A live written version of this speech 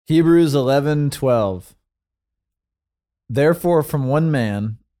Hebrews 11:12. Therefore, from one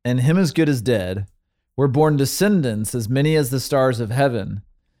man, and him as good as dead, were born descendants as many as the stars of heaven,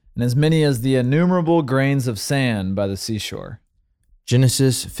 and as many as the innumerable grains of sand by the seashore.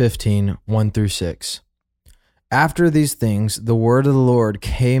 Genesis 15:1-6. After these things, the word of the Lord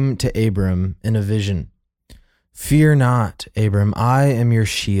came to Abram in a vision. Fear not, Abram, I am your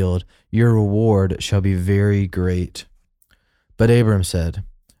shield. Your reward shall be very great. But Abram said,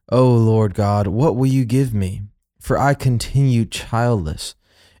 O Lord God, what will you give me? For I continue childless,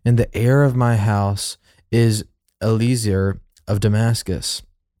 and the heir of my house is Eliezer of Damascus.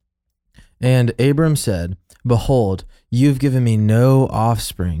 And Abram said, Behold, you've given me no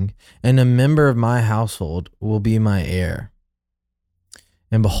offspring, and a member of my household will be my heir.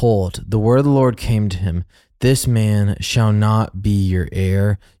 And behold, the word of the Lord came to him, This man shall not be your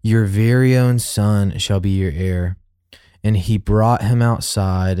heir, your very own son shall be your heir. And he brought him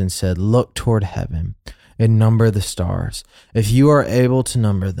outside and said, Look toward heaven and number the stars, if you are able to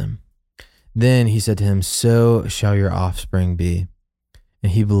number them. Then he said to him, So shall your offspring be.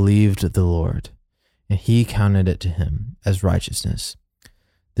 And he believed the Lord, and he counted it to him as righteousness.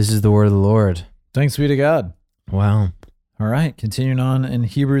 This is the word of the Lord. Thanks be to God. Wow. All right, continuing on in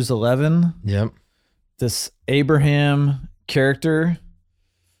Hebrews 11. Yep. This Abraham character,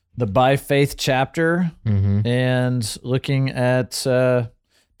 the by faith chapter, and looking at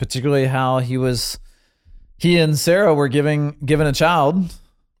particularly how he and Sarah were given a child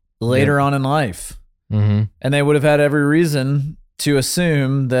later on in life. And they would have had every reason to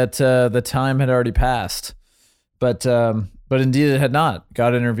assume that the time had already passed. But indeed it had not.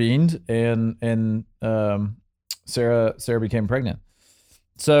 God intervened and Sarah became pregnant.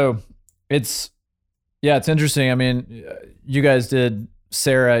 So it's interesting. I mean, you guys did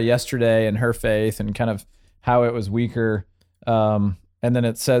Sarah yesterday and her faith and kind of how it was weaker. And then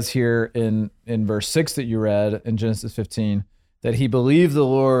it says here in verse 6 that you read in Genesis 15 that he believed the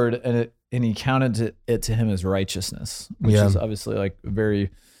Lord and he counted it to him as righteousness, which is obviously like a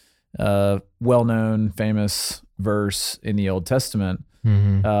very well-known, famous verse in the Old Testament.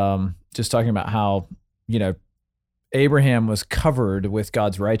 Just talking about how, Abraham was covered with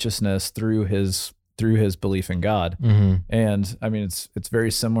God's righteousness through his belief in God. And I mean, it's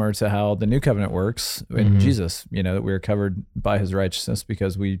very similar to how the new covenant works in Jesus, that we're covered by his righteousness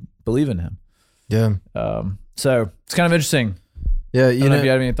because we believe in him. Yeah. So it's kind of interesting. Yeah. I don't know if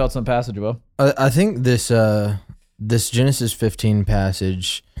you have any thoughts on the passage, Will. I think this Genesis 15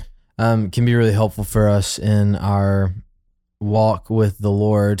 passage can be really helpful for us in our walk with the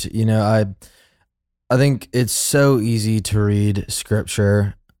Lord. I think it's so easy to read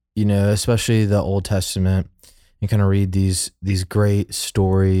scripture, especially the Old Testament, and kind of read these great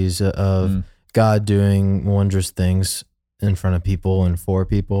stories of God doing wondrous things in front of people and for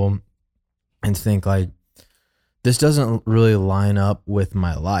people, and think like, this doesn't really line up with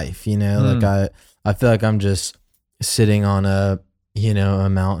my life. Like I feel like I'm just sitting on a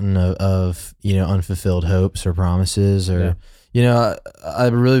mountain of unfulfilled hopes or promises, or I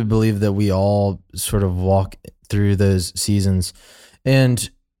really believe that we all sort of walk through those seasons. And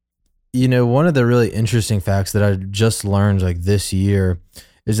one of the really interesting facts that I just learned like this year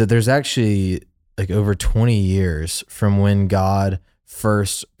is that there's actually like over 20 years from when God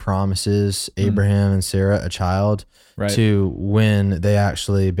first promises Abraham and Sarah a child to when they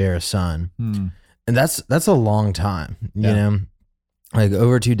actually bear a son. And that's a long time, like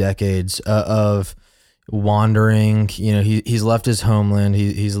over 2 decades of wandering. He's left his homeland.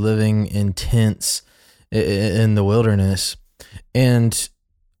 He's living in tents in the wilderness. And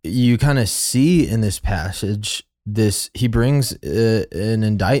you kind of see in this passage, he brings an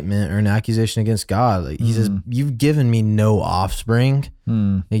indictment or an accusation against God. Like he says, "You've given me no offspring.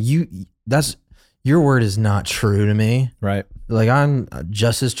 Like your word is not true to me. Right? Like I'm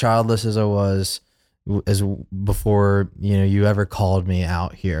just as childless as I was as before. You ever called me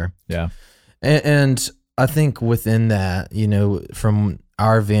out here. Yeah. And I think within that, from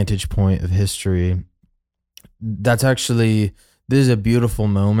our vantage point of history, that's actually." This is a beautiful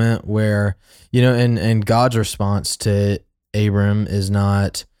moment where, and God's response to Abram is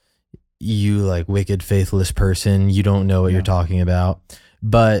not, you like wicked, faithless person, you don't know what you're talking about,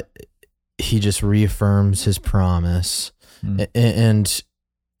 but he just reaffirms his promise and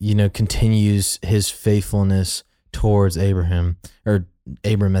continues his faithfulness towards Abram at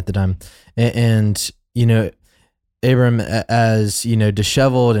the time. And Abram, as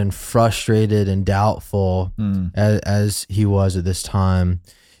disheveled and frustrated and doubtful as he was at this time,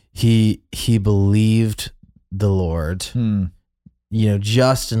 he believed the Lord,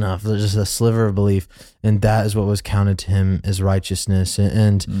 just enough, just a sliver of belief, and that is what was counted to him as righteousness.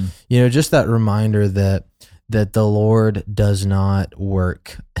 And just that reminder that the Lord does not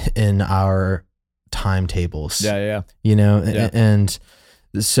work in our timetables. And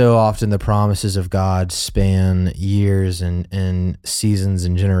so often the promises of God span years and seasons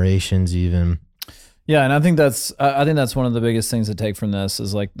and generations even. Yeah, and I think that's one of the biggest things to take from this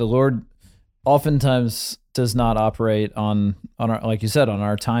is like the Lord oftentimes does not operate on our, like you said, on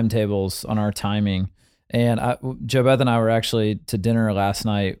our timetables, on our timing. And JoBeth and I were actually to dinner last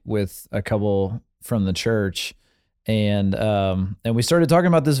night with a couple from the church, and we started talking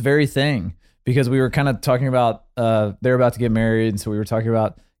about this very thing because we were kind of talking about they're about to get married, and so we were talking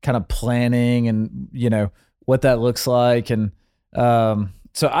about kind of planning and what that looks like, and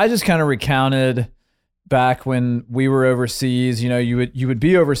so I just kind of recounted back when we were overseas. You would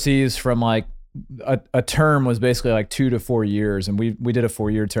be overseas from like a term was basically like 2 to 4 years, and we did a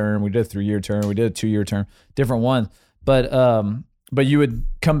 4-year term, we did a 3-year term, we did a 2-year term, different ones. But you would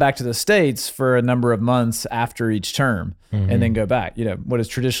come back to the States for a number of months after each term, and then go back. What is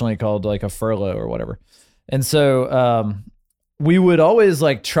traditionally called like a furlough or whatever. And so we would always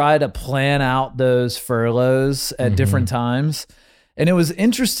like try to plan out those furloughs at different times. And it was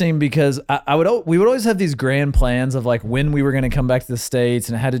interesting because we would always have these grand plans of like when we were going to come back to the States,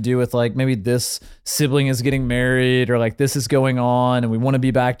 and it had to do with like maybe this sibling is getting married or like this is going on, and we want to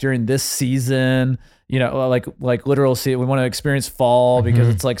be back during this season, like literal season. We want to experience fall because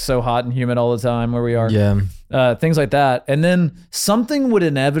it's like so hot and humid all the time where we are. Yeah. Things like that. And then something would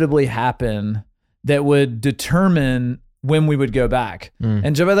inevitably happen that would determine when we would go back.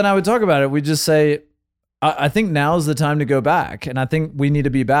 And JoBeth and I would talk about it. We'd just say, I think now's the time to go back, and I think we need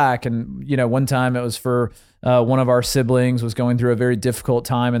to be back. And one time it was for one of our siblings was going through a very difficult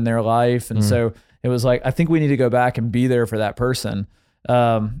time in their life, and so it was like, I think we need to go back and be there for that person.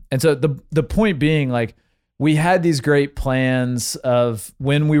 And so the point being, like, we had these great plans of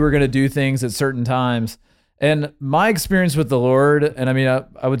when we were going to do things at certain times. And my experience with the Lord, and I mean,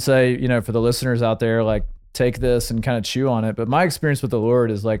 I would say, for the listeners out there, like, take this and kind of chew on it. But my experience with the Lord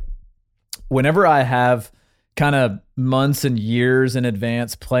is like, whenever I have kind of months and years in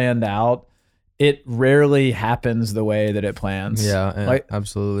advance planned out, it rarely happens the way that it plans. Yeah, like,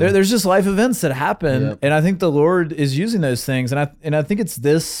 absolutely. There's just life events that happen, and I think the Lord is using those things, and I think it's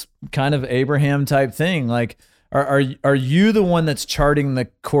this kind of Abraham type thing. Like, are you the one that's charting the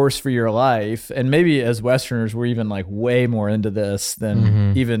course for your life? And maybe as Westerners, we're even like way more into this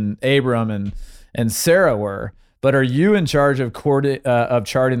than even Abram and Sarah were. But are you in charge of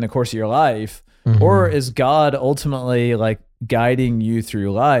charting the course of your life, or is God ultimately like guiding you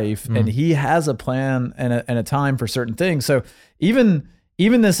through life, and He has a plan and a time for certain things? So even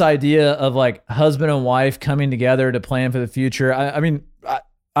this idea of like husband and wife coming together to plan for the future, I mean,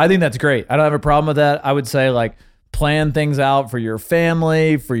 I think that's great. I don't have a problem with that. I would say like plan things out for your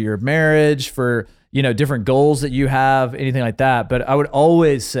family, for your marriage, for different goals that you have, anything like that. But I would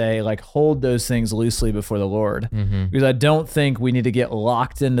always say like hold those things loosely before the Lord, because I don't think we need to get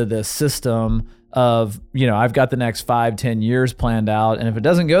locked into this system of, I've got the next 5-10 years planned out, and if it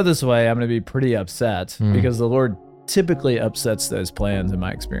doesn't go this way, I'm going to be pretty upset, because the Lord typically upsets those plans in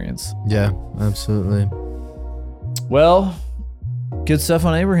my experience. Yeah, absolutely. Well, good stuff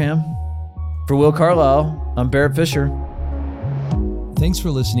on Abraham. For Will Carlisle, I'm Barrett Fisher. Thanks for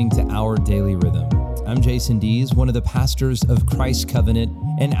listening to Our Daily Rhythm. I'm Jason Dees, one of the pastors of Christ Covenant,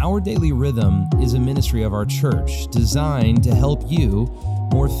 and Our Daily Rhythm is a ministry of our church designed to help you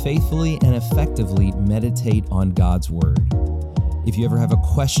more faithfully and effectively meditate on God's Word. If you ever have a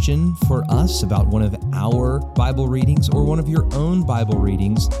question for us about one of our Bible readings or one of your own Bible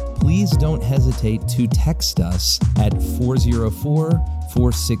readings, please don't hesitate to text us at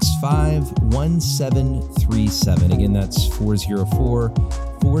 404-465-1737. Again, that's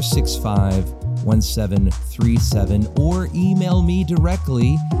 404-465-1737, or email me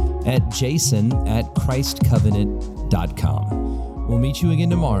directly at jason@christcovenant.com. We'll meet you again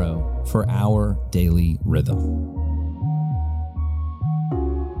tomorrow for Our Daily Rhythm.